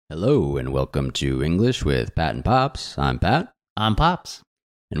Hello and welcome to English with Pat and Pops. I'm Pat. I'm Pops.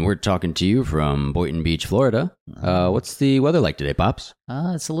 And we're talking to you from Boynton Beach, Florida. What's the weather like today, Pops?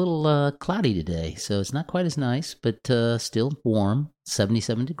 It's a little cloudy today, so it's not quite as nice, but still warm.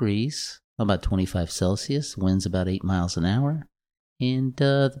 77 degrees, about 25 Celsius. Winds about 8 miles an hour. And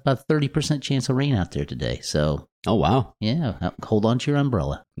about 30% chance of rain out there today. So, Oh, wow. yeah, hold on to your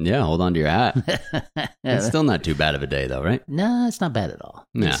umbrella. Yeah, hold on to your hat. It's still not too bad of a day, though, right? No, it's not bad at all.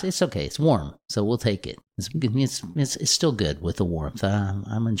 Yeah. It's okay. It's warm, so we'll take it. It's still good with the warmth.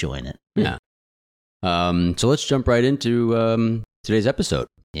 I'm enjoying it. Yeah. So let's jump right into today's episode.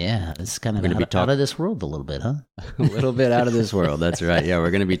 Yeah, it's kind of We're gonna be out of this world a little bit, huh? A little bit out of this world. That's right. Yeah,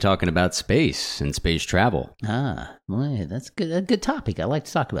 we're going to be talking about space and space travel. Boy, that's good. A good topic. I like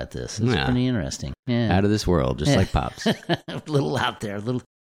to talk about this. It's pretty interesting. Yeah, Out of this world, just like Pops. a little out there. A little.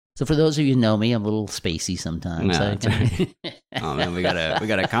 So for those of you who know me, I'm a little spacey sometimes. Yeah, that's right. Oh man, we got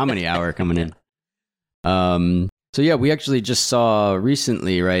a comedy hour coming in. So yeah, we actually just saw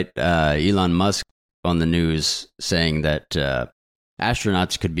recently, right? Elon Musk on the news saying that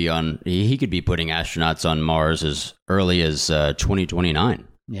astronauts could be he could be putting astronauts on Mars as early as 2029.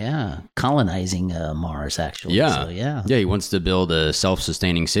 Yeah, colonizing Mars actually. Yeah, so, yeah. He wants to build a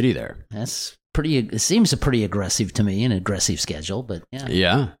self-sustaining city there. That's pretty. It seems pretty aggressive to me, an aggressive schedule, but yeah.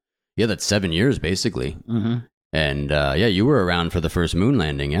 Yeah. That's 7 years basically. Mm-hmm. And you were around for the first moon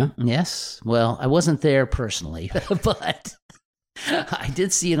landing, yeah? Yes. Well, I wasn't there personally, but I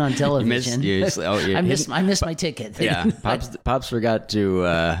did see it on television. I missed my ticket. Yeah, Pops forgot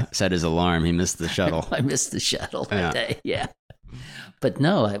to set his alarm. He missed the shuttle. I missed the shuttle that day. Yeah, but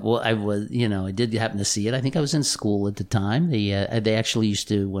no, I was. I did happen to see it. I think I was in school at the time. They actually used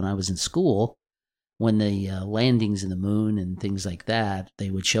to, when I was in school, when the landings in the moon and things like that,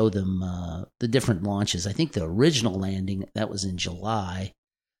 they would show them the different launches. I think the original landing that was in July.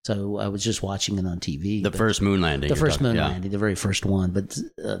 So I was just watching it on TV. The first moon landing. The first moon landing, the very first one. But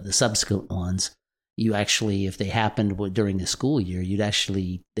the subsequent ones, you actually, if they happened during the school year,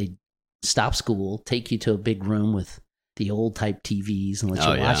 they'd stop school, take you to a big room with the old type TVs and let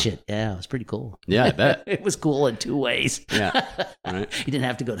you watch it. Yeah, it was pretty cool. Yeah, I bet. It was cool in two ways. Yeah. Right. You didn't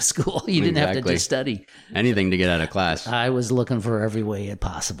have to go to school. You didn't have to just study. Anything to get out of class. I was looking for every way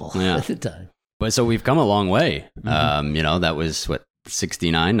possible at the time. But so we've come a long way. Mm-hmm. That was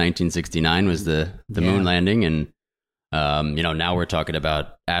 1969 was the moon landing, and now we're talking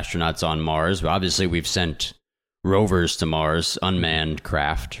about astronauts on Mars. Obviously we've sent rovers to Mars, unmanned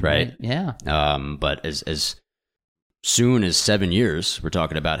craft, right? Yeah. But as soon as 7 years, we're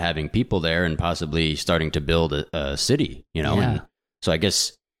talking about having people there and possibly starting to build a city, And so I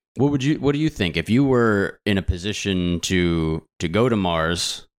guess what do you think if you were in a position to go to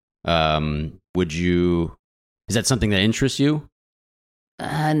Mars? Is that something that interests you?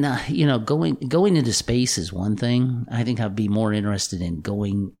 Going into space is one thing. I think I'd be more interested in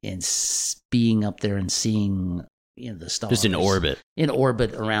going and being up there and seeing, the stars. Just in orbit. In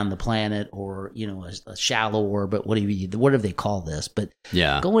orbit around the planet, or, a shallow orbit, whatever they call this. But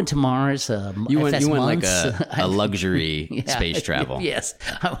going to Mars, you went like a luxury space travel. Yes.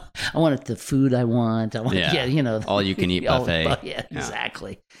 I wanted the food I want. all you can eat buffet. Yeah,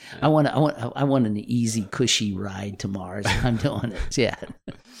 exactly. Yeah. I want an easy, cushy ride to Mars. I'm doing it. Yeah.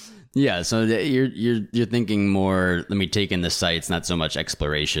 Yeah, so you're thinking more, let me take in the sights, not so much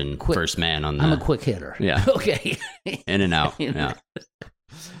exploration. First man on the... I'm a quick hitter. Yeah. Okay. In and out. Yeah.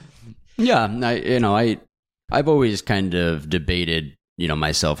 Yeah, I've always kind of debated,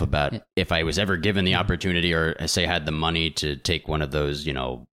 myself about if I was ever given the opportunity, or say had the money to take one of those,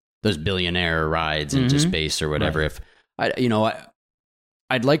 those billionaire rides into space or whatever. Right. If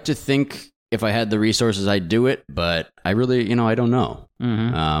I'd like to think if I had the resources, I'd do it, but I really, I don't know.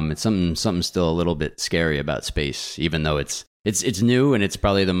 Mm-hmm. It's something still a little bit scary about space, even though it's new and it's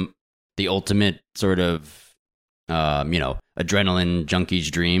probably the ultimate sort of, adrenaline junkie's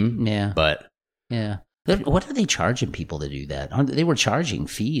dream. Yeah. But yeah. What are they charging people to do that? They were charging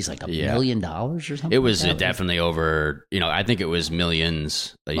fees like $1 million or something. It was definitely over, I think it was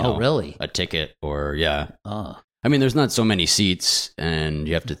millions. Really? A ticket or, yeah. Oh. I mean, there's not so many seats, and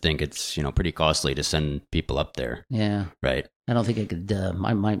you have to think it's, pretty costly to send people up there. Yeah. Right. I don't think I could,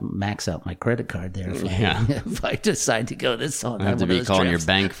 I might max out my credit card there if I decide to go this on. I have to be calling your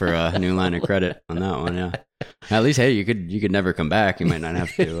bank for a new line of credit on that one, yeah. At least, hey, you could never come back. You might not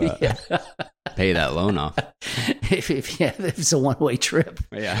have to pay that loan off. If it's a one-way trip.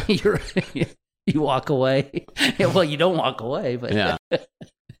 Yeah. You walk away. Well, you don't walk away, but... Yeah.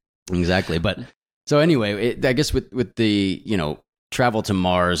 Exactly, but... So anyway, I guess with the, travel to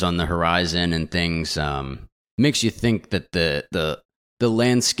Mars on the horizon and things, makes you think that the the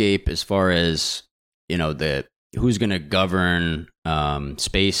landscape as far as, the who's going to govern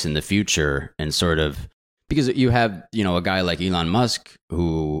space in the future, and sort of, because you have, a guy like Elon Musk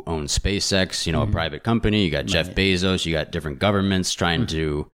who owns SpaceX, a private company. You got Jeff Bezos, you got different governments trying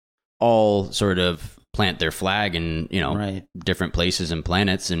to all sort of plant their flag in, different places and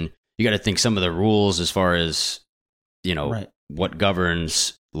planets. And you got to think some of the rules as far as, what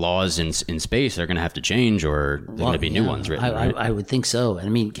governs laws in space are going to have to change, or there's going to be new ones written. I would think so. I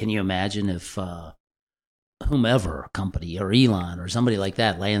mean, can you imagine if whomever company or Elon or somebody like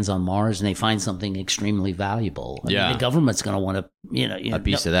that lands on Mars and they find something extremely valuable? I mean, the government's going to want to, a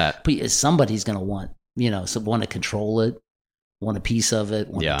piece of that. Somebody's going to want, want to control it, want a piece of it,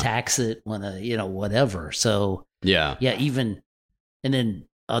 want to tax it, want to, whatever. So even, and then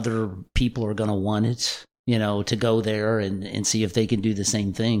other people are going to want it, to go there and see if they can do the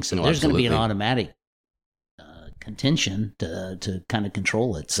same thing. So there's going to be an automatic contention to kind of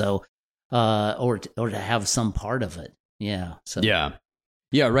control it. So, or to have some part of it. Yeah. So yeah.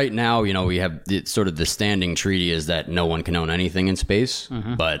 Right now, we have sort of the standing treaty is that no one can own anything in space,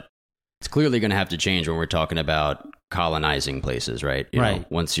 but it's clearly going to have to change when we're talking about colonizing places, right? You know,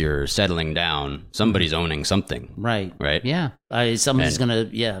 once you're settling down, somebody's owning something. Right. Yeah. Somebody's going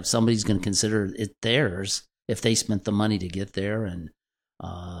to consider it theirs if they spent the money to get there and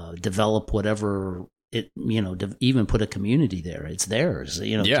develop whatever it, even put a community there. It's theirs,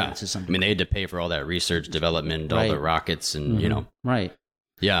 to some degree. I mean, they had to pay for all that research development, all the rockets and, Right.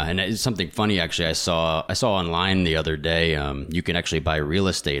 Yeah, and it's something funny actually. I saw online the other day. You can actually buy real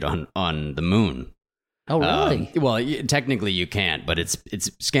estate on the moon. Oh, really? Well, technically you can't, but it's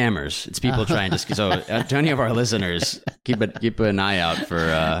scammers. It's people trying to. So, to any of our listeners, keep an eye out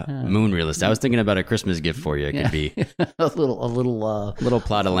for moon real estate. I was thinking about a Christmas gift for you. It could be a little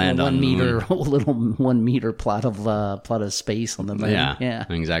plot of land on 1 meter, a little 1 meter plot of space on the moon. Yeah,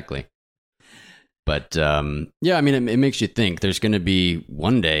 exactly. But I mean, it makes you think. There's going to be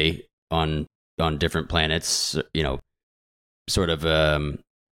one day on different planets, sort of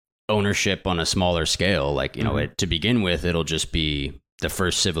ownership on a smaller scale. Like, to begin with, it'll just be the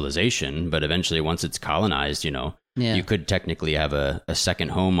first civilization. But eventually, once it's colonized, you could technically have a second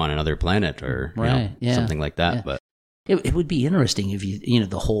home on another planet or something like that. Yeah. But it would be interesting if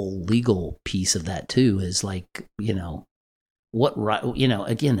the whole legal piece of that too is like, what right,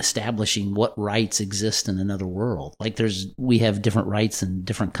 again, establishing what rights exist in another world. Like we have different rights in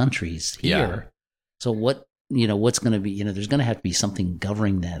different countries here. So what's going to be, there's going to have to be something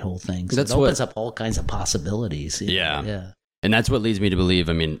governing that whole thing. So it opens up all kinds of possibilities. Yeah. And that's what leads me to believe,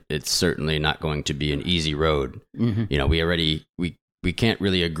 I mean, it's certainly not going to be an easy road. Mm-hmm. We can't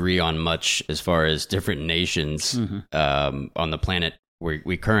really agree on much as far as different nations on the planet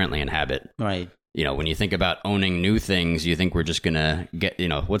we currently inhabit. Right. When you think about owning new things, you think we're just going to get,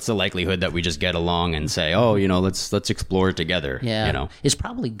 what's the likelihood that we just get along and say, oh, let's explore together. Yeah. It's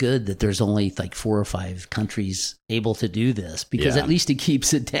probably good that there's only like 4 or 5 countries able to do this because at least it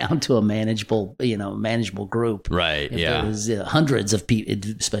keeps it down to a manageable group. Right. If there was hundreds of people,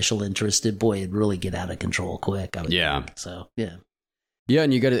 special interested, boy, it'd really get out of control quick. I would think. So, yeah. Yeah.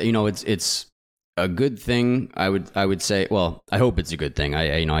 And you got to, it's a good thing. I would say, well, I hope it's a good thing.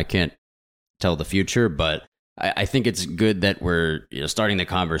 I can't tell the future, but I think it's good that we're starting the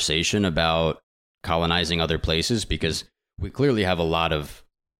conversation about colonizing other places because we clearly have a lot of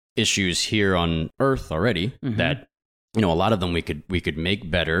issues here on Earth already that a lot of them we could make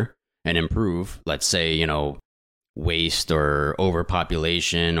better and improve. Let's say waste or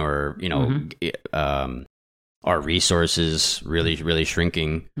overpopulation or our resources really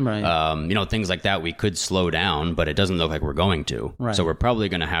shrinking. Right. Things like that we could slow down, but it doesn't look like we're going to. Right. So we're probably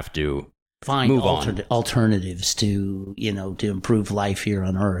going to have to find alternatives to to improve life here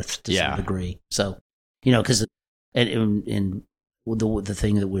on Earth to some degree. So because and the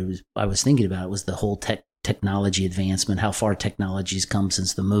thing that I was thinking about was the whole technology advancement, how far technology's come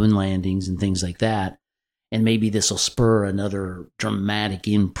since the moon landings and things like that, and maybe this will spur another dramatic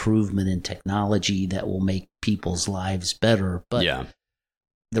improvement in technology that will make people's lives better. But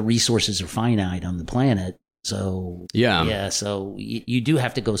the resources are finite on the planet. So so you do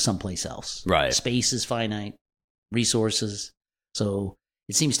have to go someplace else. Right. Space is finite, resources. So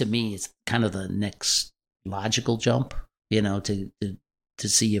it seems to me it's kind of the next logical jump, to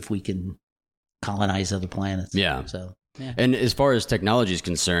see if we can colonize other planets. Yeah. So and as far as technology is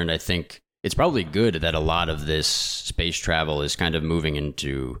concerned, I think it's probably good that a lot of this space travel is kind of moving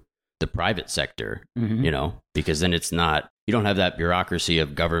into the private sector, because then it's not, you don't have that bureaucracy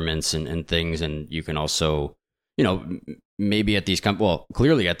of governments and things, and you can also, maybe at these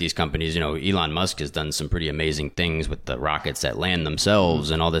clearly at these companies, Elon Musk has done some pretty amazing things with the rockets that land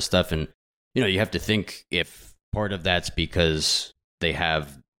themselves and all this stuff. And, you have to think if part of that's because they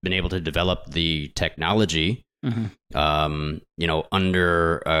have been able to develop the technology,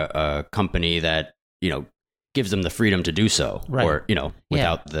 under a company that, gives them the freedom to do so, right. Or,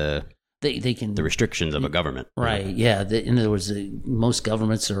 without they can the restrictions of a government, right? Yeah. In other words, most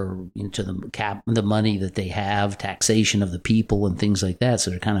governments are into the money that they have, taxation of the people, and things like that.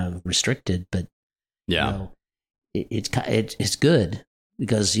 So they're kind of restricted. But it's good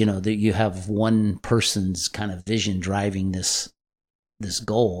because you have one person's kind of vision driving this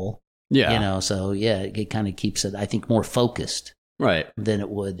goal. Yeah. So it kind of keeps it, I think, more focused, right, than it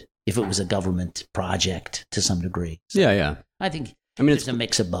would if it was a government project to some degree. So yeah. I think. It's a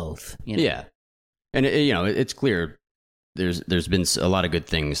mix of both. Yeah, and it's clear there's been a lot of good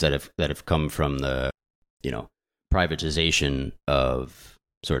things that have come from the privatization of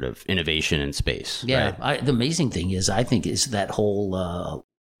sort of innovation in space. Yeah, right? The amazing thing is that whole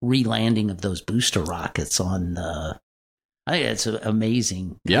re-landing of those booster rockets on. I think it's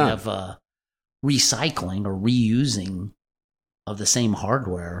amazing. Kind of recycling or reusing of the same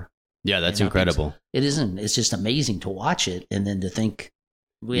hardware. Yeah, that's incredible. It isn't. It's just amazing to watch it, and then to think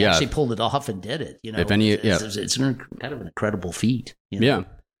we actually pulled it off and did it. It's kind of an incredible feat. Yeah,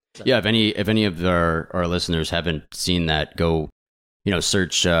 so. Yeah. If any of our listeners haven't seen that, go,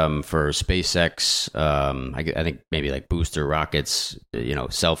 search for SpaceX. I think maybe like booster rockets,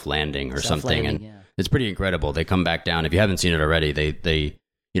 self-landing or something, and it's pretty incredible. They come back down. If you haven't seen it already, they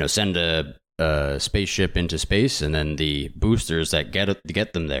send a spaceship into space, and then the boosters that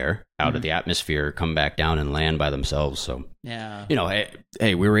get them there out of the atmosphere come back down and land by themselves. So hey,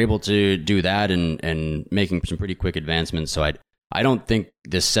 we were able to do that and making some pretty quick advancements. So I don't think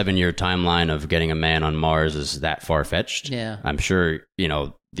this 7-year timeline of getting a man on Mars is that far fetched. Yeah, I'm sure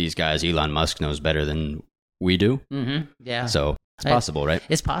these guys, Elon Musk knows better than we do. Yeah, so it's possible, right?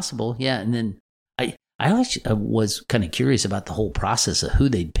 It's possible, yeah. And then I actually was kind of curious about the whole process of who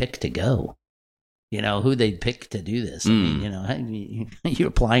they'd pick to go. Who they'd pick to do this. I mean, you're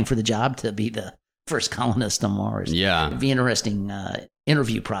applying for the job to be the first colonist on Mars. Yeah. It'd be an interesting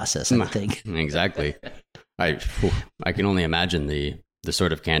interview process, I think. Exactly. I can only imagine the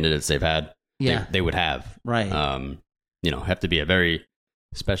sort of candidates they've had. Yeah. They would have. Right. Have to be a very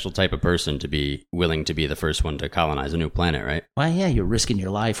special type of person to be willing to be the first one to colonize a new planet, right? Well, yeah, you're risking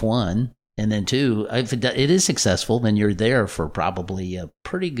your life, one. And then two, if it is successful, then you're there for probably a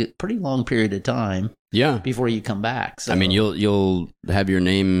pretty long period of time. Yeah, before you come back. So. I mean, you'll have your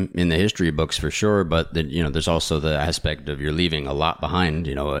name in the history books for sure, but then, there's also the aspect of you're leaving a lot behind.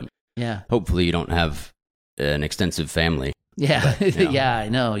 Yeah. Hopefully, you don't have an extensive family. Yeah, but, yeah, I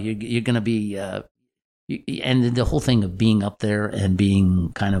know you're going to be. And the whole thing of being up there and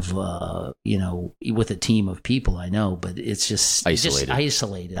being kind of, with a team of people, I know, but it's just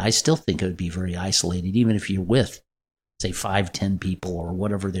isolated. I still think it would be very isolated, even if you're with, say, 5-10 people or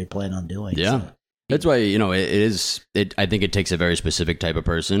whatever they plan on doing. Yeah. So, that's why, I think it takes a very specific type of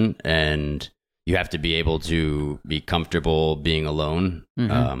person, and you have to be able to be comfortable being alone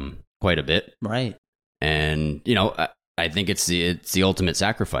quite a bit. Right. And, I think it's the ultimate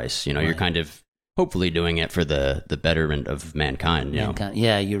sacrifice. Right. You're kind of hopefully doing it for the betterment of mankind.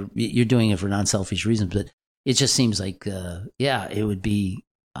 Yeah, you're doing it for non-selfish reasons, but it just seems like, it would be.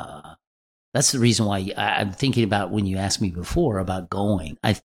 That's the reason why I'm thinking about when you asked me before about going.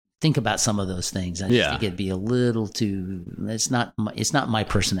 I think about some of those things. I just think it'd be a little too. It's not my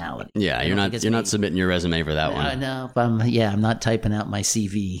personality. Yeah, you're not submitting your resume for that one. No, I'm not typing out my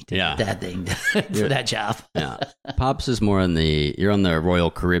CV to that thing for that job. Yeah, Pops is more you're on the Royal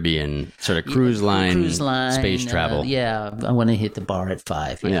Caribbean sort of cruise line space travel. I want to hit the bar at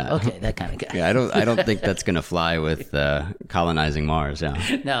 5. Yeah, okay, that kind of guy. Yeah, I don't think that's going to fly with colonizing Mars.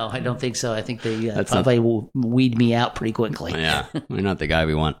 Yeah, no, I don't think so. I think they probably will weed me out pretty quickly. Yeah, we're not the guy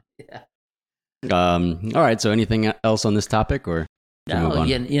we want. Yeah. All right. So, anything else on this topic, or no?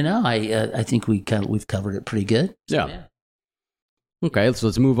 I think we've covered it pretty good. So, yeah. Okay. So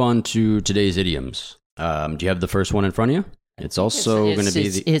let's move on to today's idioms. Do you have the first one in front of you? It's also going to be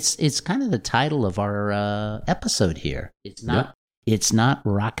it's kind of the title of our episode here. It's not. Yeah. It's not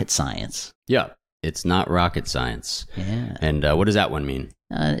rocket science. Yeah. It's not rocket science. Yeah. And what does that one mean?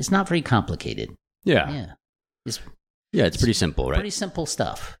 It's not very complicated. Yeah. Yeah. It's pretty simple, right? Pretty simple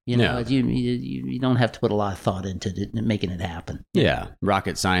stuff. You don't have to put a lot of thought into making it happen. Yeah.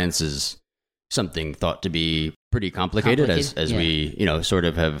 Rocket science is something thought to be pretty complicated. As we, sort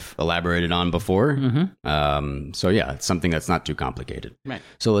of have elaborated on before. Mm-hmm. So, it's something that's not too complicated. Right.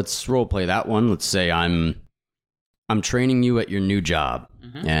 So let's role play that one. Let's say I'm I'm training you at your new job,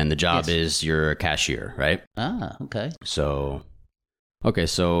 and the job is you're a cashier, right? Ah, okay. So,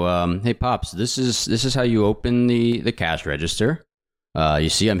 hey Pops, this is how you open the cash register. You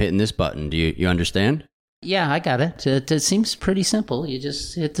see, I'm hitting this button. Do you understand? Yeah, I got it. It seems pretty simple. You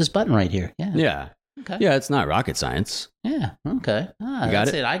just hit this button right here. Yeah. Yeah. Okay. Yeah, it's not rocket science. Yeah. Okay. You got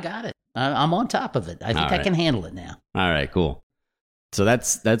that's it? I got it. I'm on top of it. I think I can handle it now. All right, cool. So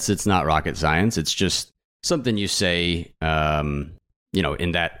that's it's not rocket science. It's just something you say,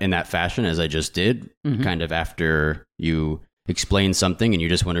 in that fashion, as I just did, kind of after you explain something and you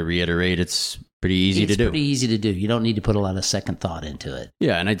just want to reiterate. It's pretty easy to do. It's pretty easy to do. You don't need to put a lot of second thought into it.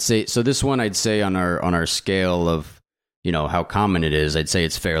 Yeah, and I'd say so. This one, I'd say on our scale of how common it is, I'd say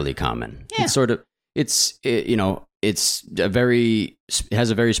it's fairly common. Yeah. It's sort of it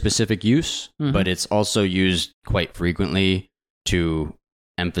has a very specific use, but it's also used quite frequently to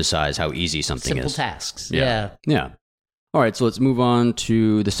emphasize how easy something Simple is. tasks. Yeah. All right, so let's move on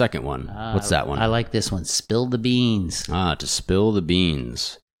to the second one. What's that one? I like this one. Spill the beans. To spill the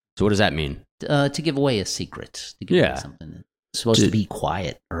beans. So what does that mean? To give away a secret. To give away something that's supposed to be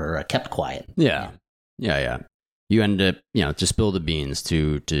quiet or kept quiet. Yeah. You end up, to spill the beans,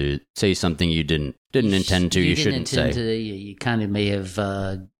 to say something you didn't intend to, you shouldn't say. You kind of may have,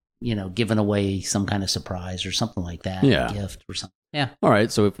 given away some kind of surprise or something like that. Yeah. A gift or something. Yeah. All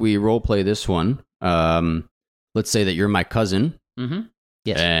right. So if we role play this one, let's say that you're my cousin. Mm-hmm.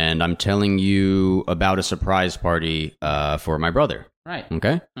 Yes. And I'm telling you about a surprise party for my brother. Right.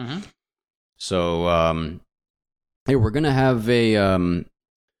 Okay. Mm-hmm. So, hey, we're going to have a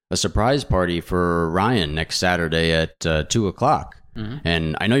surprise party for Ryan next Saturday at 2:00. Mm-hmm.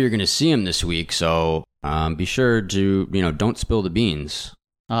 And I know you're going to see him this week, so be sure to, don't spill the beans.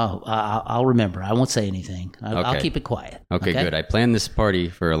 Oh, I'll remember. I won't say anything. I'll keep it quiet. Okay, good. I planned this party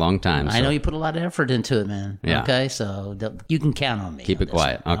for a long time. I know you put a lot of effort into it, man. Yeah. Okay, so you can count on me. Keep it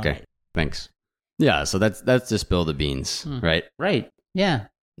quiet. One. Okay, right. Thanks. Yeah, so that's to spill the beans, right? Right. Yeah.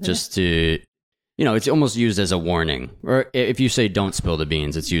 Just to, it's almost used as a warning. Or if you say don't spill the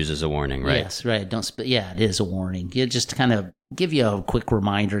beans, it's used as a warning, right? Yes, right. Don't spill. Yeah, it is a warning. You just kind of give you a quick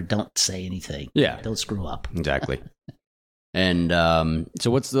reminder. Don't say anything. Yeah. Don't screw up. Exactly. And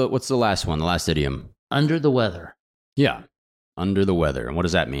so what's the last one? The last idiom? Under the weather. Yeah. Under the weather. And what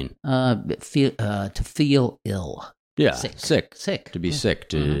does that mean? To feel ill. Yeah. Sick. To be sick.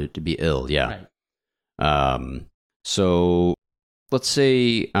 To be ill. Yeah. Right. So let's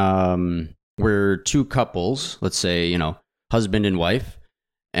say we're two couples, let's say, husband and wife,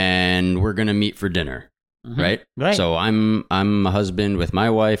 and we're going to meet for dinner, right? Right. So I'm a husband with my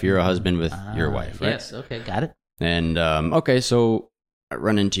wife, you're a husband with your wife, right? Yes, okay, got it. And so I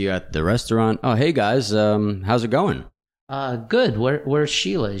run into you at the restaurant. Oh, hey guys, how's it going? Good. Where's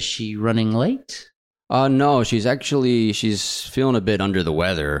Sheila? Is she running late? No, she's feeling a bit under the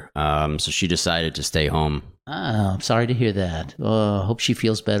weather, so she decided to stay home. Oh, I'm sorry to hear that. Hope she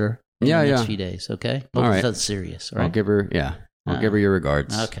feels better in the next few days, okay? Hope all right. It's not serious, all right? I'll give her your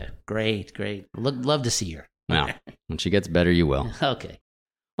regards. Okay, great. Love to see her. Now, when she gets better, you will. Okay.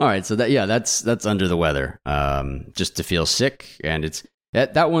 All right, so that's under the weather. Just to feel sick, and it's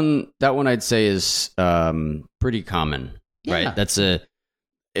that one I'd say is pretty common, right? That's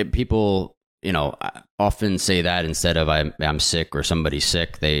people often say that instead of I'm sick or somebody's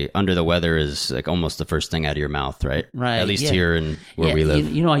sick. Under the weather is like almost the first thing out of your mouth, right? Right. At least here in where we live.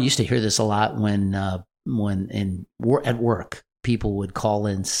 I used to hear this a lot when at work people would call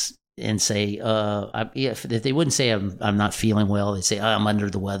in and say, if they wouldn't say I'm not feeling well, they'd say, I'm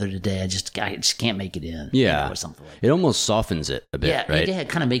under the weather today. I just can't make it in. Yeah. Or something like that. It almost softens it a bit, right? Yeah, it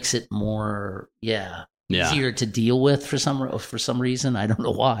kind of makes it more, easier to deal with for some reason. I don't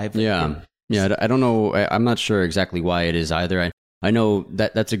know why. But Yeah, I don't know. I'm not sure exactly why it is either. I know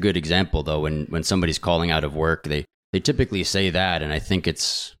that's a good example, though, when somebody's calling out of work, they typically say that, and I think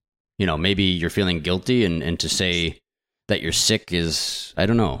it's, maybe you're feeling guilty, and to say that you're sick is, I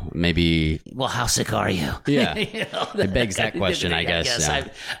don't know, maybe... Well, how sick are you? Yeah, it begs that question, I guess.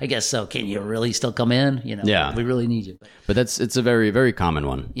 I guess so. Can you really still come in? Yeah. We really need you. But it's a very, very common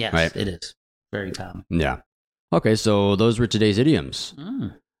one. Yes, right? It is. Very common. Yeah. Okay, so those were today's idioms.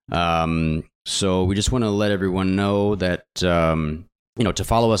 So we just want to let everyone know that, to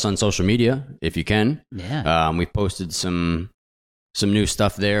follow us on social media, if you can. Yeah. We've posted some new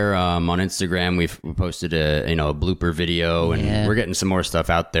stuff there. On Instagram, we posted a blooper video, and we're getting some more stuff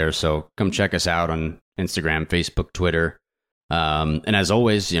out there. So come check us out on Instagram, Facebook, Twitter. And as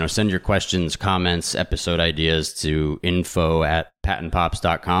always, send your questions, comments, episode ideas to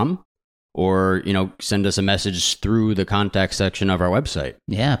info@patandpops.com. Or, send us a message through the contact section of our website.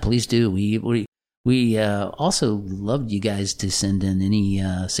 Yeah, please do. We We also loved you guys to send in any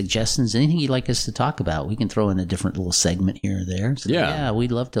suggestions, anything you'd like us to talk about. We can throw in a different little segment here or there. So, yeah,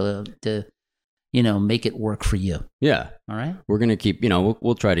 we'd love to make it work for you. Yeah. All right. We're going to keep,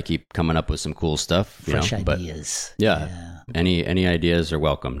 we'll try to keep coming up with some cool stuff. Fresh ideas. But any ideas are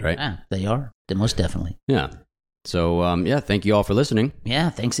welcomed, right? Yeah, they are. Most definitely. Yeah. So, thank you all for listening. Yeah,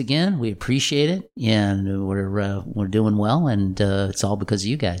 thanks again. We appreciate it. And we're doing well, and it's all because of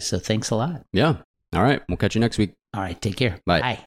you guys. So thanks a lot. Yeah. All right. We'll catch you next week. All right. Take care. Bye. Bye.